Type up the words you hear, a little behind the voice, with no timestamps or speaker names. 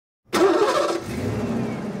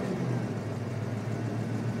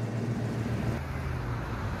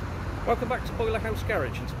Welcome back to Boiler House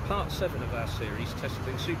Garage and to part 7 of our series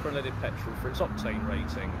testing Super Unleaded petrol for its octane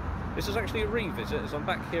rating. This is actually a revisit as I'm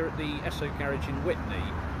back here at the Esso garage in Witney.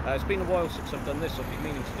 It's been a while since I've done this. I've been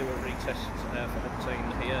meaning to do a retest for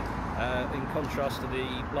Octane here, in contrast to the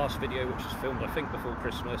last video which was filmed I think before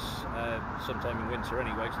Christmas, sometime in winter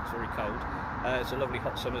anyway because it's very cold. It's a lovely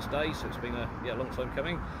hot summer's day, so it's been a long time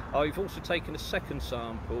coming. I've also taken a second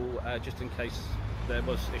sample just in case there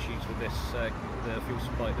was issues with this, the fuel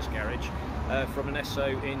supply at this garage, from an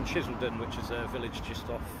Esso in Chiseldon, which is a village just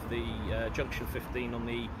off the junction 15 on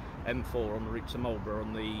the M4 on the route to Marlborough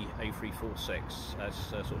on the A346,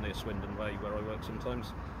 sort of near Swindon Way where I work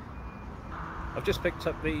sometimes. I've just picked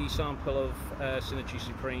up the sample of Esso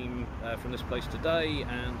Supreme from this place today,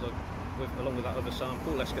 and along with that other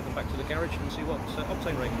sample, let's get them back to the garage and see what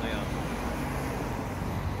octane rating they are.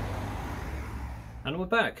 And we're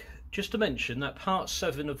back. Just to mention that part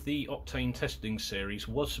 7 of the Octane testing series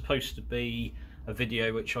was supposed to be a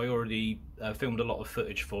video which I already filmed a lot of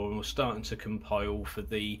footage for and was starting to compile for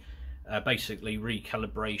the basically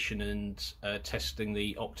recalibration and testing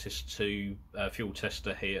the Oktis-2 fuel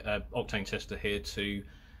tester here, octane tester here, to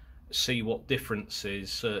see what differences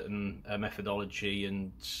certain methodology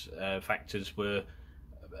and factors were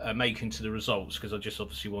making to the results, because I just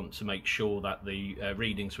obviously want to make sure that the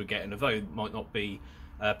readings we're getting, although it might not be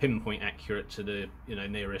pinpoint accurate to the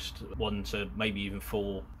nearest 1 to maybe even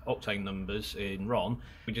 4 octane numbers in RON,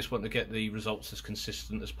 we just want to get the results as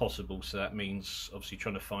consistent as possible. So that means obviously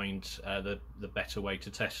trying to find the better way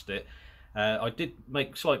to test it. I did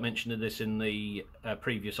make slight mention of this in the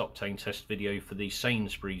previous octane test video for the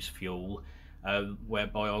Sainsbury's fuel,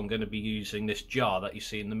 whereby I'm going to be using this jar that you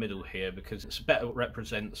see in the middle here, because it better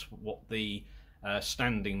represents what the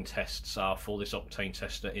standing tests are for this octane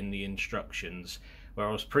tester in the instructions, where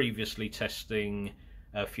I was previously testing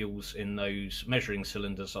fuels in those measuring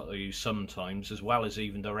cylinders that I use sometimes, as well as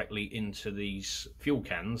even directly into these fuel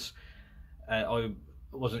cans. I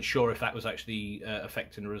wasn't sure if that was actually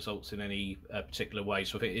affecting the results in any particular way,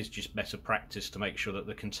 so I think it is just better practice to make sure that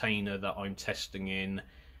the container that I'm testing in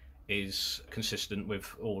is consistent with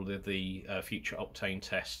all of the future octane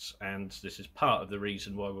tests. And this is part of the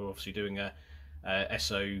reason why we're obviously doing a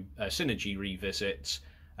Esso Synergy revisit,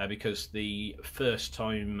 because the first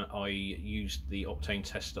time I used the octane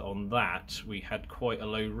tester on that, we had quite a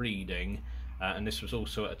low reading, and this was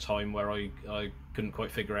also at a time where I couldn't quite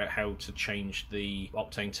figure out how to change the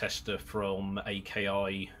octane tester from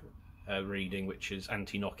AKI reading, which is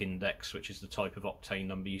anti-knock index, which is the type of octane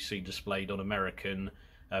number you see displayed on American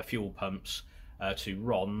fuel pumps, to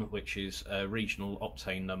RON, which is a regional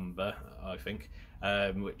octane number, I think,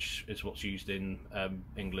 which is what's used in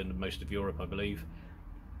England and most of Europe, I believe.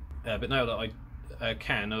 But now that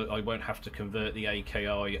I won't have to convert the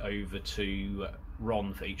AKI over to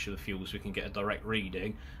RON for each of the fuels. We can get a direct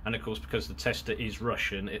reading, and of course because the tester is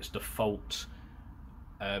Russian, its default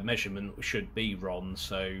measurement should be RON,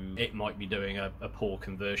 so it might be doing a poor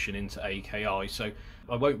conversion into AKI. So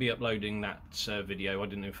I won't be uploading that video. I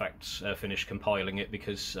didn't in fact finish compiling it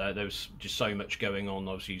because there was just so much going on.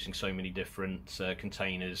 I was using so many different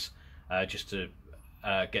containers just to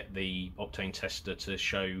get the octane tester to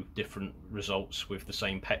show different results with the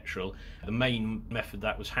same petrol. The main method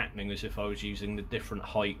that was happening was if I was using the different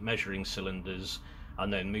height measuring cylinders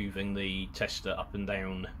and then moving the tester up and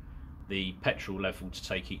down the petrol level to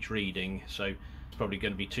take each reading. So it's probably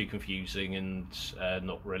going to be too confusing and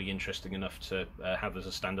not really interesting enough to have as a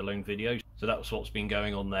standalone video. So that's what's been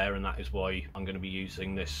going on there, and that is why I'm going to be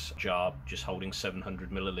using this jar just holding 700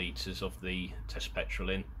 millilitres of the test petrol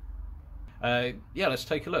in. Yeah, let's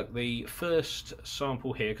take a look. The first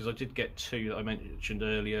sample here, because I did get 2 that I mentioned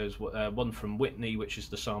earlier, is one from Witney, which is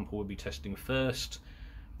the sample we'll be testing first.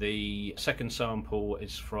 The second sample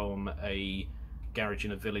is from a garage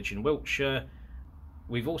in a village in Wiltshire.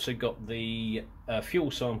 We've also got the fuel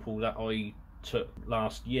sample that I took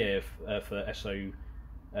last year for Esso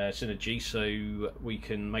Synergy, so we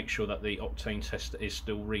can make sure that the octane tester is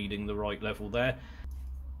still reading the right level there.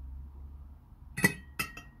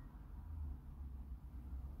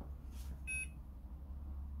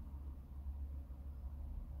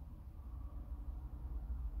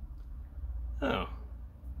 Oh.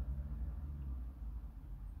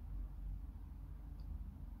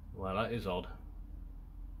 Well, that is odd.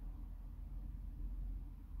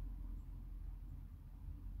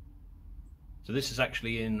 So this is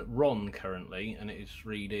actually in RON currently, and it is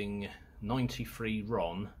reading 93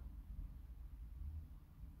 RON,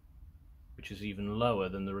 which is even lower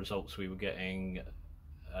than the results we were getting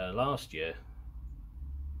last year.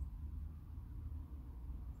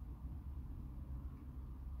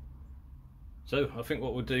 So I think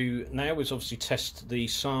what we'll do now is obviously test the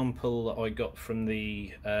sample that I got from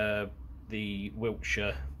the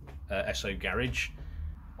Wiltshire Esso garage.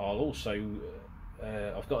 I'll also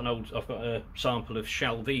I've got a sample of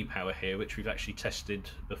Shell V power here, which we've actually tested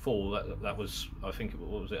before. That was, I think,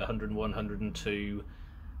 what was it, 101, 102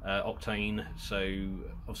 octane. So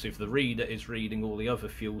obviously if the reader is reading all the other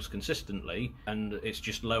fuels consistently and it's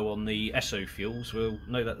just low on the Esso fuels, we'll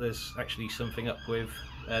know that there's actually something up with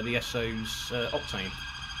the Esso's octane.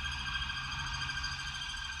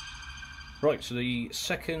 Right, so the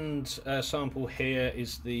second sample here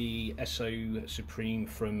is the Esso Supreme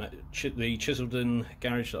from the Chiseldon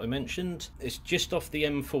garage that I mentioned. It's just off the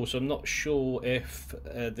M4, so I'm not sure if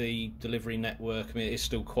the delivery network, I mean, it is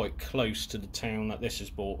still quite close to the town that this is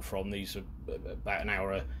bought from. These are about an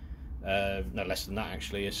hour, no less than that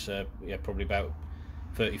actually. It's yeah, probably about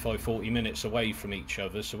 35-40 minutes away from each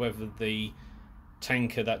other. So whether the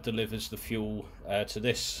tanker that delivers the fuel to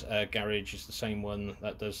this garage is the same one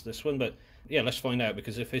that does this one, but yeah, let's find out,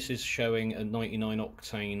 because if this is showing a 99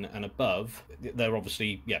 octane and above, they're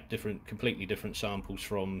obviously, yeah, completely different samples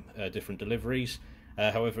from different deliveries.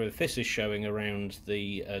 However, if this is showing around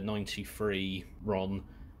the 93 RON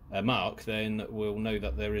mark, then we'll know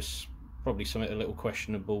that there is probably something a little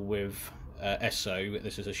questionable with Esso.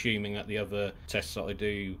 This is assuming that the other tests that I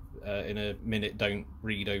do in a minute don't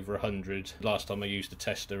read over 100. Last time I used a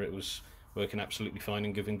tester, it was working absolutely fine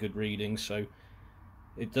and giving good readings, so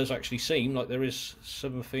it does actually seem like there is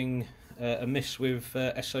something amiss with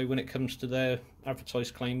Esso when it comes to their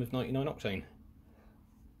advertised claim of 99 octane.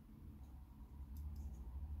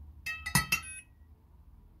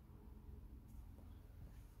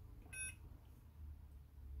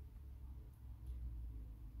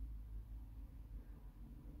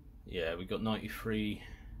 Yeah, we got 93.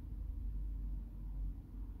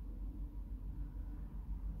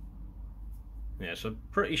 Yeah, so I'm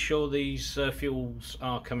pretty sure these fuels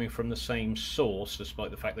are coming from the same source, despite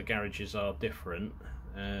the fact the garages are different.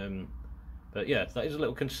 But yeah, that is a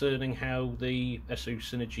little concerning how the Esso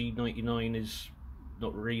Synergy 99 is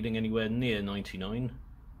not reading anywhere near 99.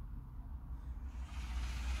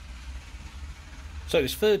 So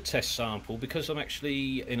this third test sample, because I'm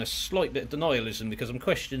actually in a slight bit of denialism, because I'm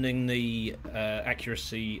questioning the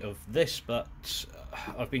accuracy of this, but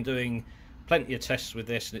I've been doing plenty of tests with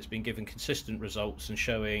this and it's been giving consistent results and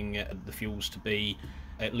showing the fuels to be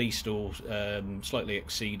at least or slightly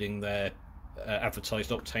exceeding their advertised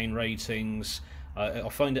octane ratings. I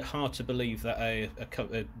find it hard to believe that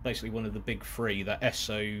basically one of the big three, that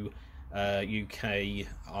Esso UK,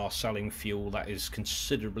 are selling fuel that is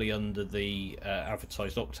considerably under the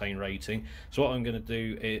advertised octane rating. So what I'm going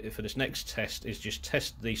to do for this next test is just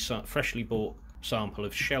test the freshly bought sample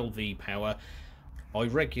of Shell V power. I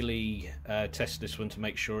regularly test this one to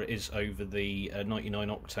make sure it is over the 99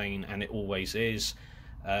 octane, and it always is.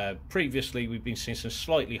 Previously we've been seeing some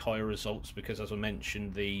slightly higher results because, as I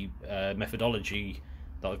mentioned, the methodology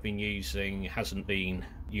that I've been using hasn't been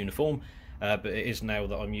uniform, but it is now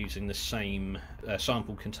that I'm using the same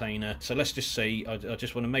sample container. So let's just see. I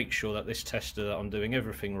just want to make sure that this tester, that I'm doing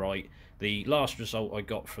everything right. The last result I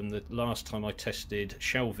got from the last time I tested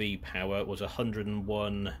Shell V power was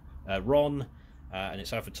 101 RON. And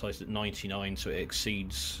it's advertised at 99, so it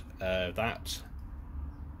exceeds that.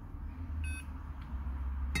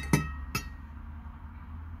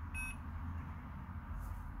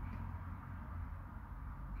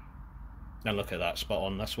 And look at that, spot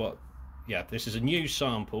on. That's what, yeah, this is a new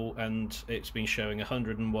sample and it's been showing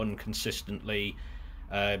 101 consistently.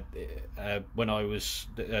 When I was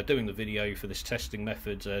doing the video for this testing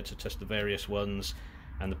method to test the various ones,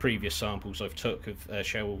 and the previous samples I've took of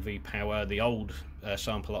Shell V power, the old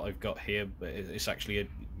sample that I've got here, it's actually a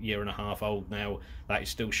year and a half old now, that is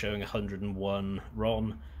still showing 101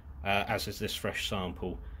 RON, as is this fresh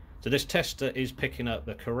sample. So this tester is picking up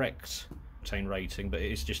the correct octane rating, but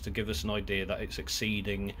it is just to give us an idea that it's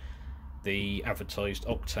exceeding the advertised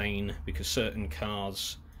octane, because certain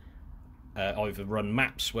cars either run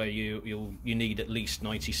maps where you need at least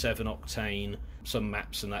 97 octane, some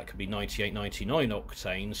maps and that could be 98, 99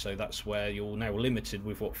 octane, so that's where you're now limited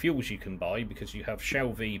with what fuels you can buy, because you have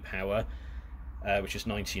Shell V power, which is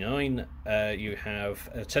 99, you have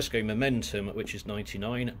Tesco Momentum, which is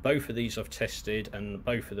 99. Both of these I've tested and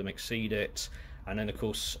both of them exceed it. And then of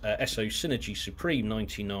course Esso Synergy Supreme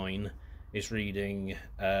 99 is reading,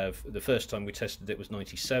 the first time we tested it was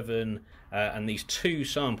 97, and these two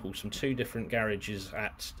samples from two different garages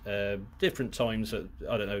at different times, at,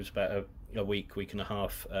 I don't know, it's about a week and a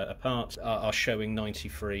half apart, are showing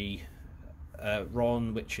 93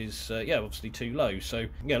 RON, which is yeah, obviously too low. So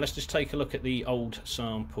yeah, let's just take a look at the old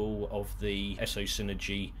sample of the Esso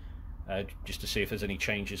Synergy just to see if there's any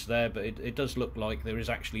changes there, but it does look like there is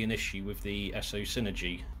actually an issue with the Esso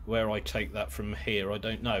Synergy. Where I take that from here, I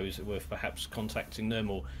don't know. Is it worth perhaps contacting them?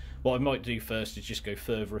 Or what I might do first is just go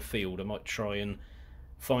further afield. I might try and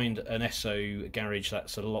find an Esso garage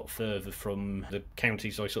that's a lot further from the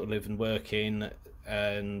counties I sort of live and work in,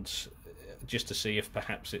 and just to see if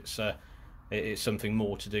perhaps it's something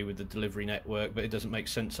more to do with the delivery network. But it doesn't make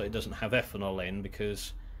sense that it doesn't have ethanol in,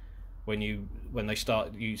 because when they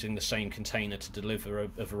start using the same container to deliver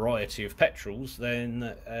a variety of petrols,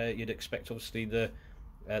 then you'd expect obviously there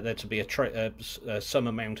to be some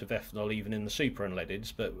amount of ethanol even in the Super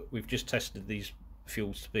Unleadeds. But we've just tested these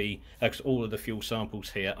fuels to be, because all of the fuel samples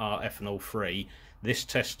here are ethanol free. This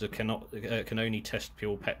tester can only test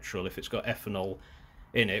pure petrol if it's got ethanol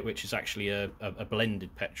in it, which is actually a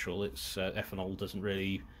blended petrol. It's ethanol doesn't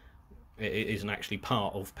really, it isn't actually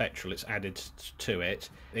part of petrol, it's added to it.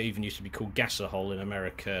 It even used to be called gasohol in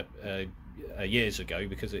America years ago,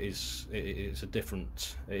 because it is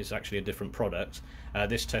actually a different product.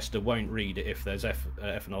 This tester won't read it if there's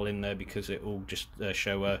ethanol in there, because it will just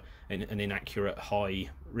show an inaccurate high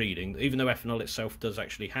reading, even though ethanol itself does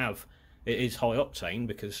actually have, it is high octane,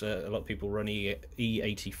 because a lot of people run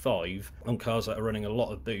E85 on cars that are running a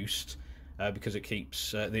lot of boost, because it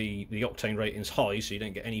keeps the octane ratings high, so you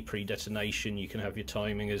don't get any pre-detonation. You can have your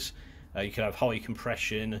timing as you can have high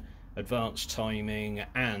compression, advanced timing,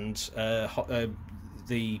 and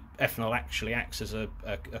the ethanol actually acts as a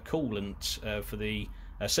coolant for the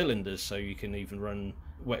cylinders, so you can even run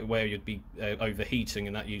where you'd be overheating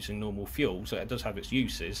and that using normal fuel. So it does have its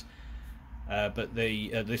uses, but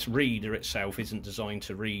this reader itself isn't designed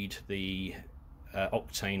to read the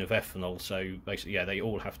octane of ethanol. So basically, yeah, they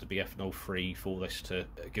all have to be ethanol free for this to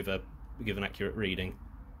give an accurate reading.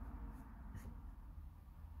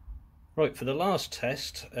 Right, for the last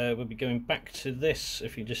test, we'll be going back to this,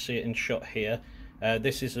 if you just see it in shot here.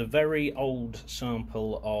 This is a very old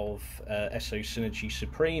sample of Esso Synergy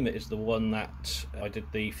Supreme. It is the one that I did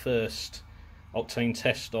the first octane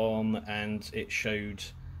test on, and it showed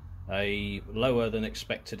a lower than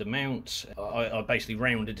expected amount. I basically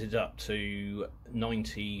rounded it up to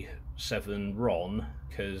 97 RON,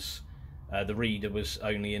 because the reader was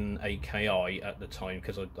only in AKI at the time,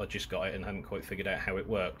 because I just got it and hadn't quite figured out how it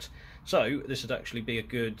worked. So this would actually be a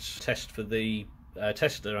good test for the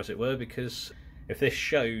tester, as it were, because if this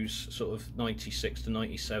shows sort of 96 to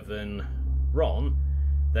 97 RON,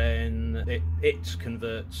 then it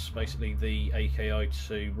converts basically the AKI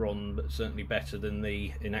to RON, but certainly better than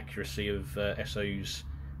the inaccuracy of Esso's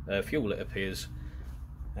fuel, it appears.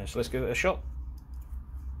 So let's give it a shot.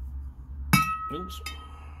 Oops.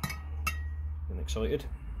 Getting excited.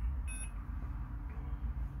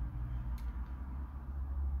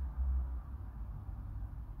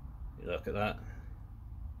 Look at that.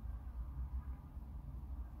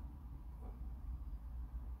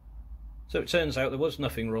 So it turns out there was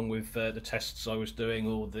nothing wrong with the tests I was doing,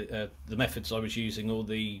 or the methods I was using, or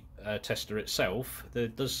the tester itself. There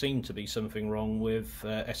does seem to be something wrong with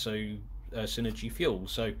Esso Synergy fuel.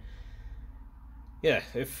 So yeah,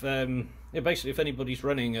 basically if anybody's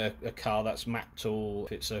running a car that's mapped, or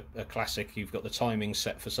if it's a classic, you've got the timing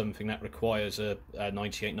set for something that requires a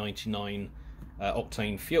 98, 99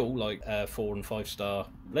 octane fuel, like 4 and 5 star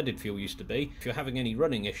leaded fuel used to be. If you're having any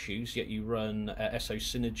running issues, yet you run Esso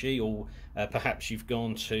Synergy, or perhaps you've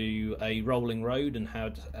gone to a rolling road and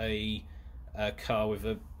had a car with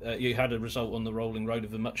you had a result on the rolling road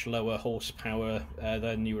of a much lower horsepower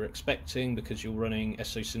than you were expecting, because you're running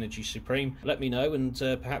Esso Synergy Supreme, let me know, and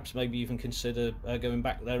perhaps maybe even consider going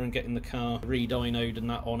back there and getting the car re-dynoed and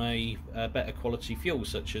that on a better quality fuel,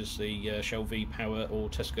 such as the Shell V-Power or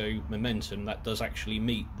Tesco Momentum, that does actually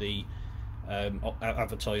meet the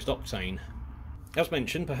advertised octane. As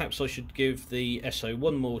mentioned, perhaps I should give the Esso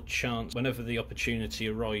one more chance. Whenever the opportunity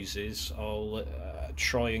arises, I'll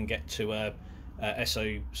try and get to a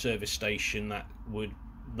Esso service station that would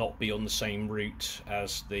not be on the same route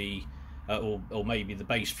as the, or maybe the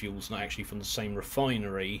base fuel's not actually from the same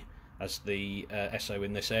refinery as the Esso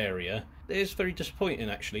in this area. It is very disappointing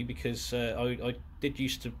actually, because I did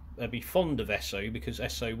used to be fond of Esso, because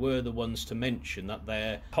Esso were the ones to mention that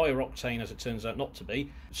their higher octane, as it turns out not to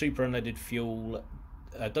be, super unleaded fuel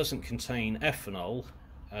doesn't contain ethanol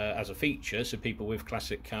as a feature, so people with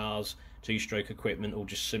classic cars, two-stroke equipment, or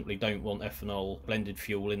just simply don't want ethanol blended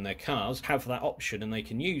fuel in their cars have that option and they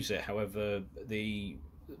can use it. However, the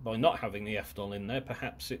by not having the ethanol in there,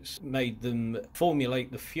 perhaps it's made them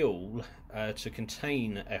formulate the fuel to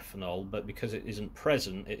contain ethanol, but because it isn't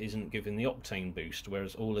present, it isn't giving the octane boost,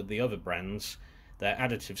 whereas all of the other brands, their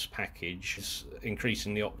additives package is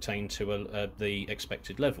increasing the octane to the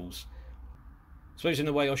expected levels. I suppose in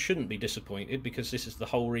a way I shouldn't be disappointed, because this is the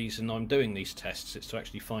whole reason I'm doing these tests. It's to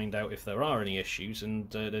actually find out if there are any issues, and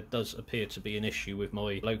there does appear to be an issue with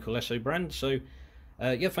my local Esso brand. So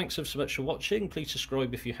yeah, thanks so much for watching. Please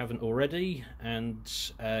subscribe if you haven't already, and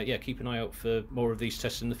yeah, keep an eye out for more of these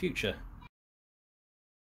tests in the future.